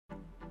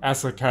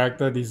As a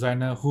character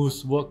designer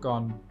who's worked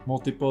on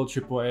multiple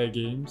AAA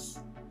games,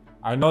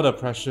 I know the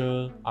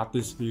pressure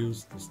artists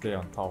feels to stay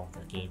on top of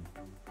the game.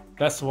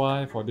 That's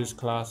why for this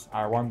class,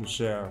 I want to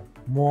share a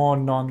more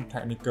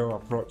non-technical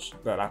approach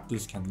that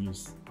artists can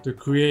use to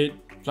create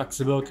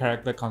flexible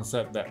character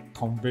concepts that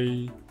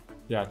convey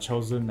their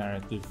chosen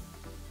narrative.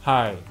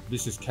 Hi,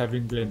 this is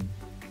Glint.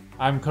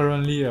 I'm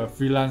currently a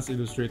freelance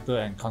illustrator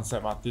and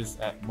concept artist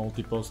at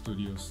multiple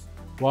studios.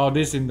 While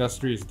this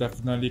industry is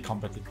definitely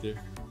competitive,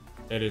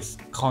 it is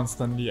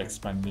constantly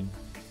expanding.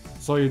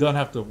 So you don't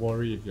have to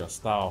worry if your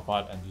style of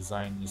art and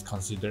design is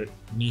considered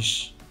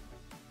niche.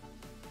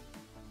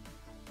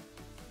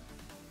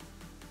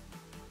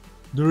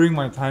 During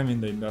my time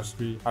in the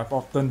industry, I've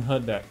often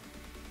heard that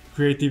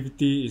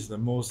creativity is the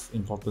most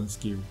important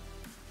skill,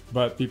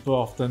 but people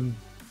often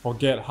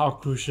forget how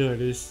crucial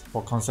it is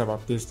for concept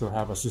artists to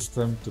have a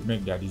system to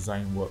make their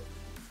design work.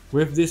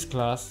 With this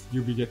class,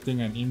 you'll be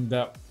getting an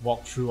in-depth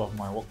walkthrough of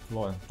my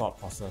workflow and thought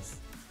process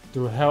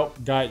to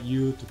help guide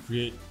you to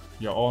create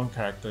your own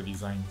character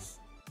designs.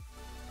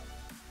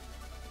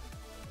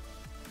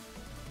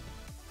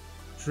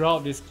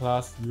 Throughout this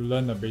class, you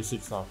learn the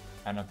basics of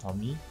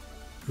anatomy,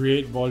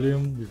 create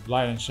volume with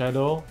light and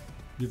shadow,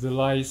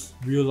 utilize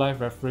real-life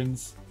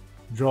reference,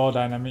 draw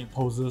dynamic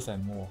poses,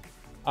 and more.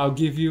 I'll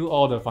give you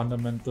all the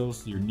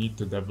fundamentals you need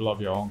to develop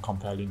your own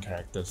compelling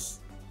characters.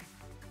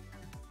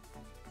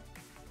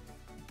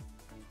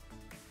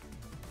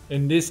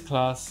 In this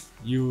class,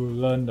 you will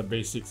learn the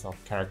basics of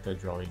character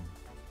drawing,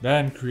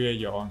 then create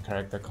your own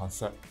character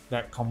concept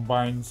that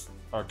combines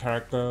a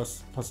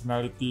character's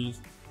personality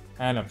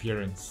and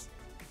appearance.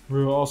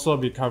 We will also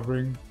be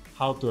covering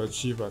how to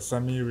achieve a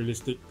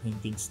semi-realistic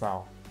painting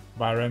style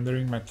by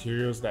rendering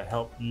materials that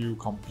help you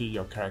complete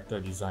your character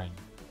design.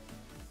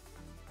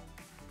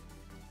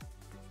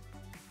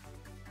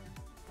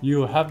 You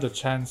will have the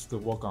chance to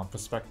work on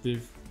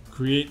perspective,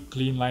 create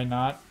clean line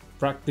art,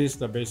 practice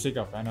the basic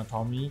of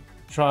anatomy,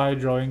 try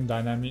drawing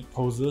dynamic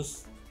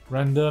poses,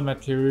 render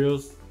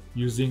materials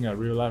using a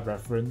real-life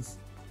reference,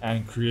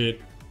 and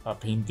create a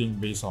painting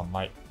based on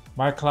light.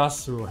 My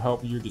class will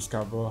help you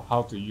discover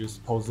how to use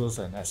poses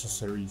and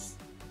accessories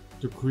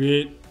to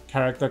create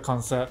character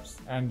concepts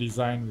and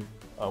design with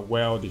a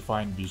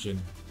well-defined vision.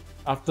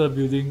 After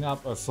building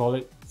up a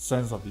solid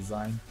sense of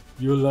design,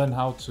 you'll learn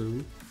how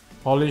to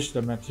polish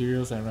the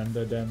materials and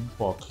render them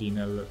for a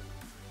cleaner look.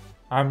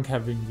 I'm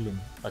Glint,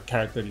 a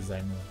character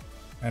designer,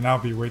 and I'll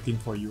be waiting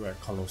for you at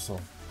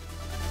Colossal.